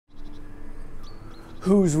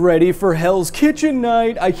Who's ready for Hell's Kitchen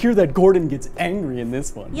night? I hear that Gordon gets angry in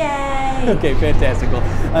this one. Yay! Okay, fantastic. Well,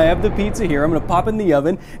 I have the pizza here. I'm gonna pop it in the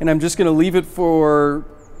oven, and I'm just gonna leave it for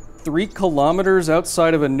 3 kilometers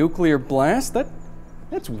outside of a nuclear blast?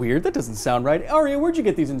 That's weird. That doesn't sound right. Aria, where'd you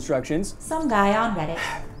get these instructions? Some guy on Reddit.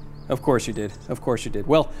 Of course you did. Of course you did.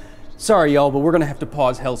 Well, sorry y'all, but we're gonna have to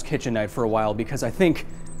pause Hell's Kitchen night for a while because I think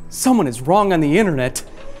someone is wrong on the internet.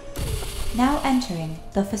 Now entering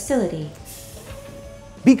the facility.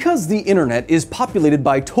 Because the internet is populated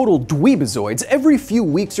by total dweebazoids, every few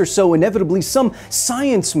weeks or so, inevitably some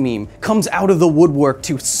science meme comes out of the woodwork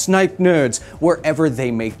to snipe nerds wherever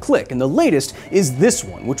they may click. And the latest is this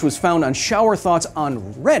one, which was found on Shower Thoughts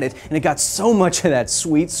on Reddit, and it got so much of that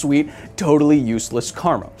sweet, sweet, totally useless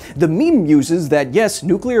karma. The meme uses that yes,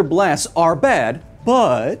 nuclear blasts are bad,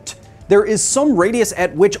 but there is some radius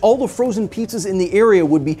at which all the frozen pizzas in the area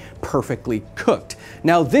would be perfectly cooked.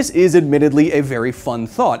 Now, this is admittedly a very fun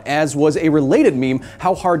thought, as was a related meme,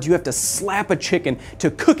 how hard you have to slap a chicken to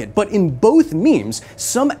cook it. But in both memes,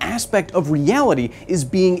 some aspect of reality is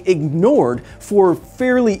being ignored for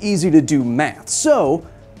fairly easy to do math. So,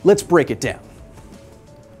 let's break it down.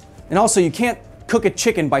 And also, you can't cook a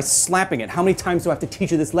chicken by slapping it. How many times do I have to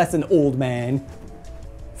teach you this lesson, old man?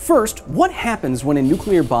 First, what happens when a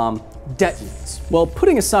nuclear bomb detonates? Well,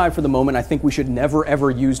 putting aside for the moment, I think we should never ever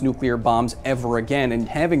use nuclear bombs ever again, and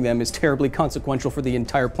having them is terribly consequential for the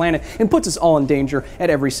entire planet and puts us all in danger at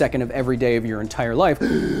every second of every day of your entire life.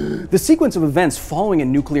 The sequence of events following a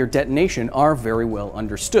nuclear detonation are very well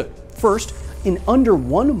understood. First, in under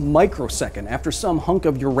 1 microsecond after some hunk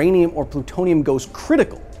of uranium or plutonium goes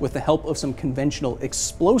critical with the help of some conventional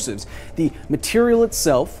explosives, the material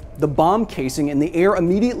itself, the bomb casing, and the air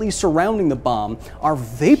immediately surrounding the bomb are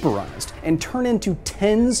vaporized and turn into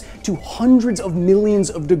tens to hundreds of millions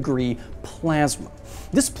of degree plasma.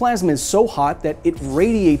 This plasma is so hot that it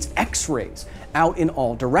radiates X-rays out in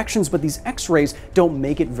all directions, but these X-rays don't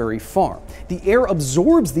make it very far. The air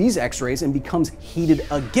absorbs these X-rays and becomes heated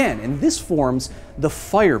again, and this forms the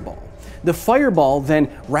fireball. The fireball then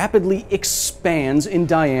rapidly expands in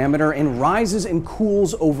diameter and rises and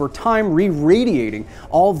cools over time, re-radiating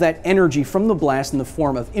all of that energy from the blast in the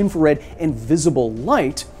form of infrared and visible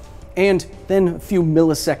light, and then a few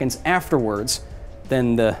milliseconds afterwards,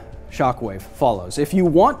 then the shockwave follows. If you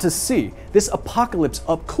want to see this apocalypse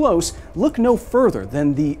up close, look no further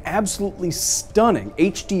than the absolutely stunning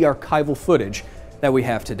HD archival footage that we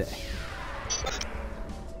have today.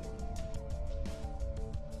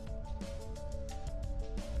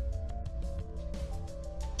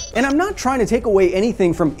 And I'm not trying to take away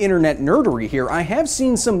anything from internet nerdery here. I have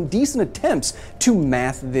seen some decent attempts to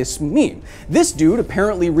math this meme. This dude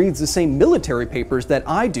apparently reads the same military papers that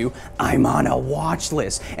I do. I'm on a watch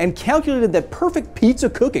list, and calculated that perfect pizza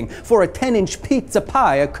cooking for a 10-inch pizza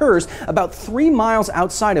pie occurs about 3 miles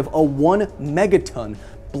outside of a 1 megaton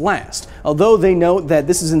blast. Although they note that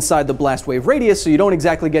this is inside the blast wave radius, so you don't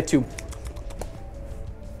exactly get to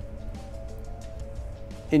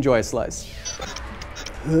enjoy a slice.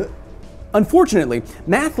 Unfortunately,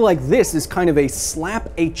 math like this is kind of a slap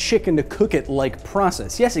a chicken to cook it like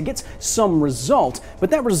process. Yes, it gets some result,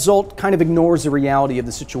 but that result kind of ignores the reality of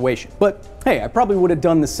the situation. But hey, I probably would have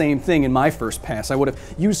done the same thing in my first pass. I would have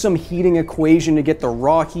used some heating equation to get the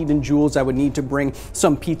raw heat and joules I would need to bring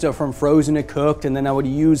some pizza from frozen to cooked, and then I would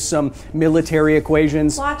use some military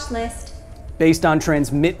equations. Watch list. Based on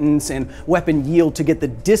transmittance and weapon yield to get the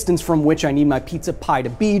distance from which I need my pizza pie to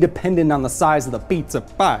be, dependent on the size of the pizza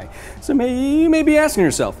pie. So you may be asking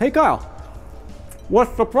yourself, hey Kyle,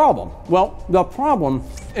 what's the problem? Well, the problem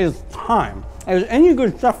is time. As any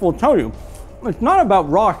good chef will tell you, it's not about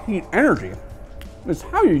raw heat energy, it's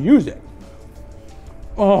how you use it.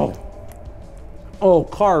 Oh,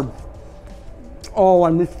 carbs. Oh,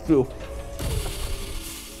 I missed you.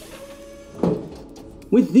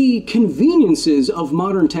 With the conveniences of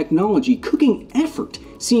modern technology, cooking effort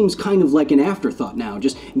seems kind of like an afterthought now.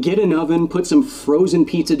 Just get an oven, put some frozen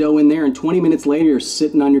pizza dough in there, and 20 minutes later you're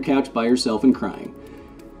sitting on your couch by yourself and crying.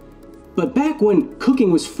 But back when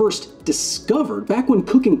cooking was first discovered, back when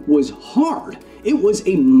cooking was hard, it was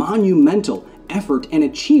a monumental effort and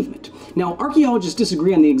achievement. Now, archaeologists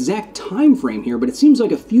disagree on the exact time frame here, but it seems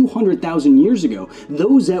like a few 100,000 years ago,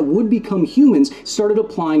 those that would become humans started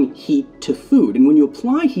applying heat to food. And when you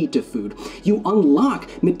apply heat to food, you unlock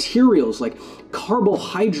materials like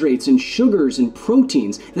carbohydrates and sugars and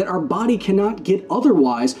proteins that our body cannot get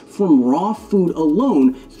otherwise from raw food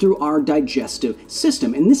alone through our digestive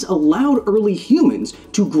system. And this allowed early humans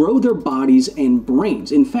to grow their bodies and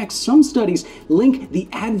brains. In fact, some studies link the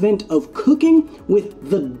advent of cooking with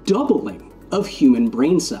the doubling of human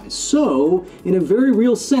brain size. So, in a very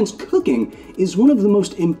real sense, cooking is one of the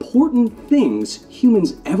most important things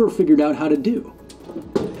humans ever figured out how to do.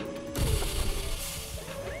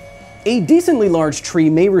 A decently large tree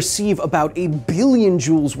may receive about 1 billion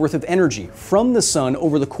joules worth of energy from the sun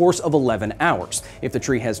over the course of 11 hours. If the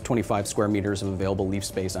tree has 25 square meters of available leaf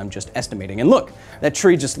space, I'm just estimating. And look, that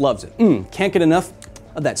tree just loves it. Can't get enough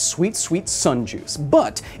of that sweet, sweet sun juice.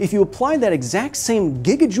 But if you apply that exact same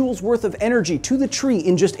gigajoules worth of energy to the tree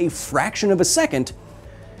in just a fraction of a second,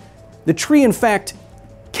 the tree, in fact,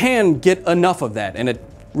 can get enough of that, and it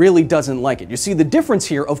really doesn't like it. You see, the difference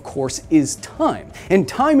here, of course, is time. And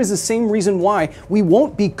time is the same reason why we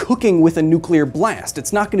won't be cooking with a nuclear blast.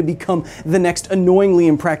 It's not going to become the next annoyingly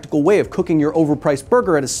impractical way of cooking your overpriced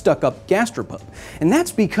burger at a stuck-up gastropub. And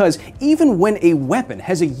that's because even when a weapon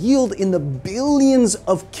has a yield in the billions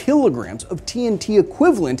of kilograms of TNT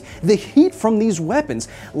equivalent, the heat from these weapons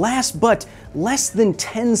lasts but less than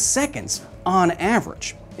 10 seconds on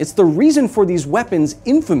average. It's the reason for these weapons'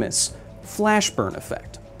 infamous flash burn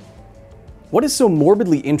effect. What is so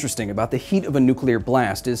morbidly interesting about the heat of a nuclear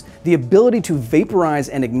blast is the ability to vaporize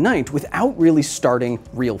and ignite without really starting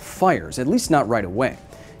real fires, at least not right away.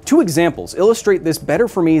 Two examples illustrate this better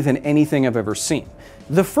for me than anything I've ever seen.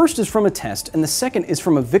 The first is from a test, and the second is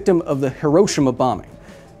from a victim of the Hiroshima bombing.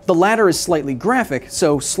 The latter is slightly graphic,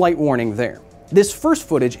 so slight warning there. This first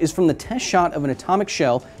footage is from the test shot of an atomic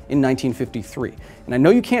shell in 1953. And I know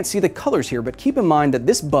you can't see the colors here, but keep in mind that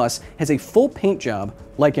this bus has a full paint job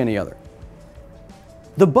like any other.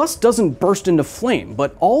 The bus doesn't burst into flame,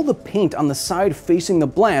 but all the paint on the side facing the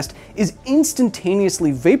blast is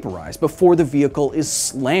instantaneously vaporized before the vehicle is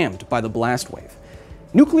slammed by the blast wave.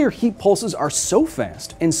 Nuclear heat pulses are so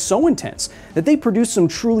fast and so intense that they produce some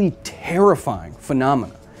truly terrifying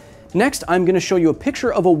phenomena. Next, I'm going to show you a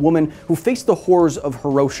picture of a woman who faced the horrors of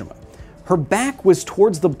Hiroshima. Her back was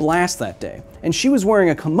towards the blast that day, and she was wearing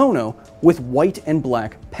a kimono with white and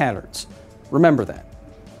black patterns. Remember that.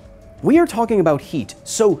 We are talking about heat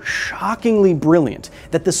so shockingly brilliant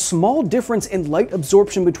that the small difference in light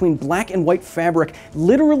absorption between black and white fabric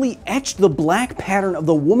literally etched the black pattern of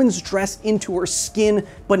the woman's dress into her skin,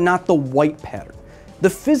 but not the white pattern. The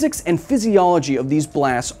physics and physiology of these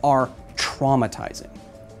blasts are traumatizing.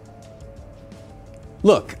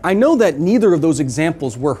 Look, I know that neither of those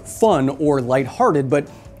examples were fun or lighthearted, but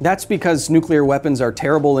that's because nuclear weapons are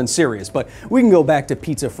terrible and serious, but we can go back to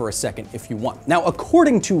pizza for a second if you want. Now,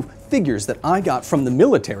 according to figures that I got from the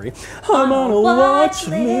military, I'm on a watch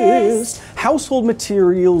list. Household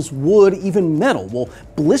materials, wood, even metal will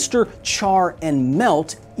blister, char, and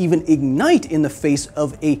melt, even ignite in the face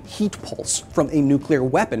of a heat pulse from a nuclear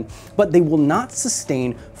weapon, but they will not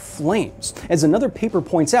sustain flames. As another paper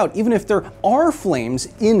points out, even if there are flames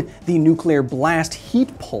in the nuclear blast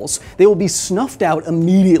heat pulse, they will be snuffed out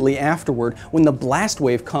immediately afterward when the blast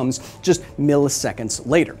wave comes just milliseconds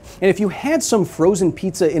later. And if you had some frozen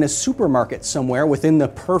pizza in a supermarket somewhere within the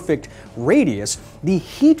perfect radius, the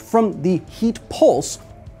heat from the heat pulse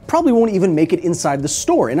probably won't even make it inside the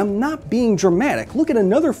store. And I'm not being dramatic. Look at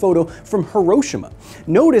another photo from Hiroshima.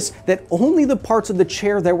 Notice that only the parts of the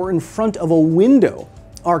chair that were in front of a window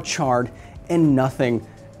are charred and nothing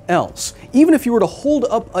else. Even if you were to hold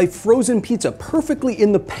up a frozen pizza perfectly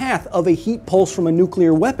in the path of a heat pulse from a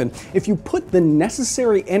nuclear weapon, if you put the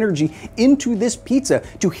necessary energy into this pizza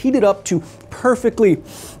to heat it up to perfectly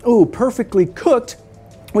cooked,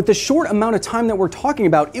 with the short amount of time that we're talking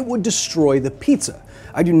about, it would destroy the pizza.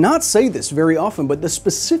 I do not say this very often, but the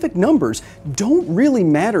specific numbers don't really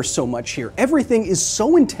matter so much here. Everything is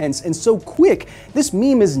so intense and so quick, this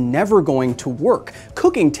meme is never going to work.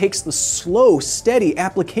 Cooking takes the slow, steady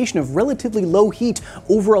application of relatively low heat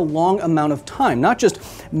over a long amount of time, not just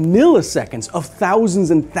milliseconds of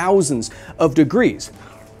thousands and thousands of degrees.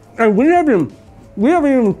 And we haven't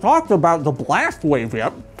even talked about the blast wave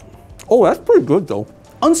yet. Oh, that's pretty good though.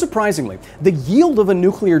 Unsurprisingly, the yield of a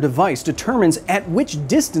nuclear device determines at which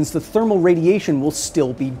distance the thermal radiation will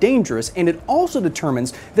still be dangerous, and it also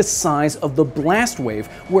determines the size of the blast wave,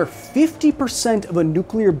 where 50% of a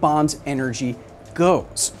nuclear bomb's energy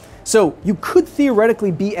goes. So you could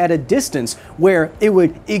theoretically be at a distance where it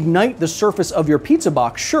would ignite the surface of your pizza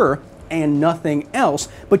box, sure, and nothing else,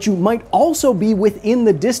 but you might also be within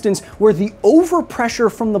the distance where the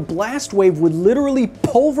overpressure from the blast wave would literally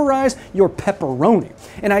pulverize your pepperoni.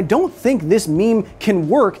 And I don't think this meme can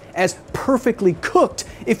work as perfectly cooked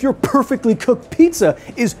if your perfectly cooked pizza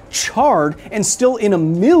is charred and still in a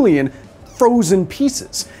million frozen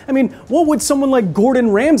pieces. I mean, what would someone like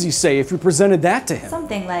Gordon Ramsay say if you presented that to him?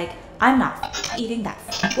 Something like, I'm not eating that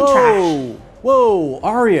Whoa, trash. Whoa,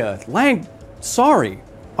 Arya, sorry.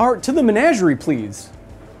 Art, to the menagerie, please.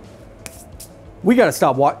 We gotta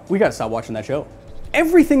stop watching that show.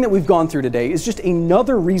 Everything that we've gone through today is just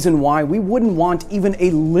another reason why we wouldn't want even a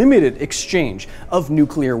limited exchange of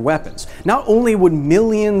nuclear weapons. Not only would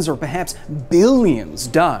millions or perhaps billions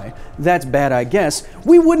die, that's bad I guess,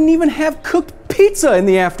 we wouldn't even have cooked pizza in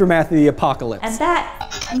the aftermath of the apocalypse. And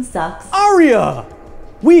that sucks. Aria!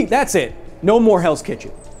 That's it. No more Hell's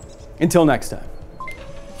Kitchen. Until next time.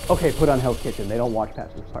 Okay, put on Hell's Kitchen. They don't watch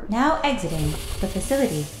past this part. Now exiting the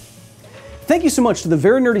facility. Thank you so much to the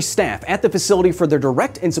very nerdy staff at the facility for their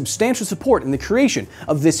direct and substantial support in the creation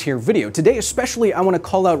of this here video. Today especially, I want to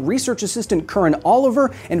call out Research Assistant Curran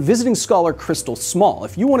Oliver and Visiting Scholar Crystal Small.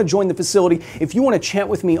 If you want to join the facility, if you want to chat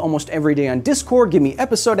with me almost every day on Discord, give me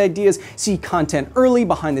episode ideas, see content early,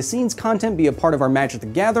 behind the scenes content, be a part of our Magic the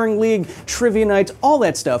Gathering League, trivia nights, all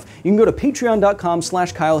that stuff, you can go to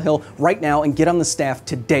patreon.com/KyleHill right now and get on the staff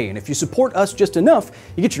today. And if you support us just enough,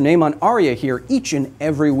 you get your name on Aria here each and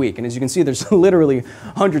every week. And as you can see, there's literally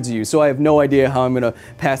hundreds of you, so I have no idea how I'm gonna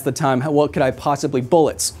pass the time. What could I possibly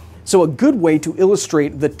bullets? So a good way to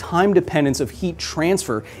illustrate the time dependence of heat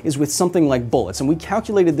transfer is with something like bullets. And we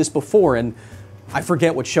calculated this before, and I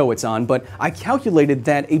forget what show it's on, but I calculated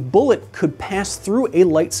that a bullet could pass through a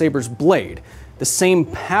lightsaber's blade, the same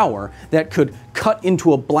power that could cut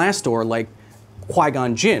into a blast door like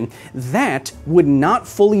Qui-Gon Jinn, that would not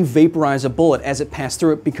fully vaporize a bullet as it passed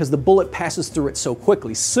through it because the bullet passes through it so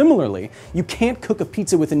quickly. Similarly, you can't cook a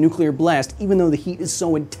pizza with a nuclear blast even though the heat is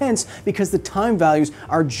so intense because the time values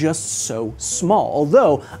are just so small.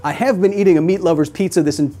 Although, I have been eating a Meat Lover's pizza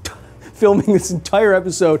filming this entire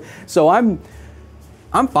episode, so I'm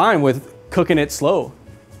fine with cooking it slow.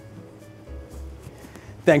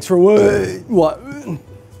 Thanks for watching.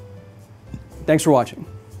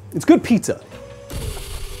 It's good pizza.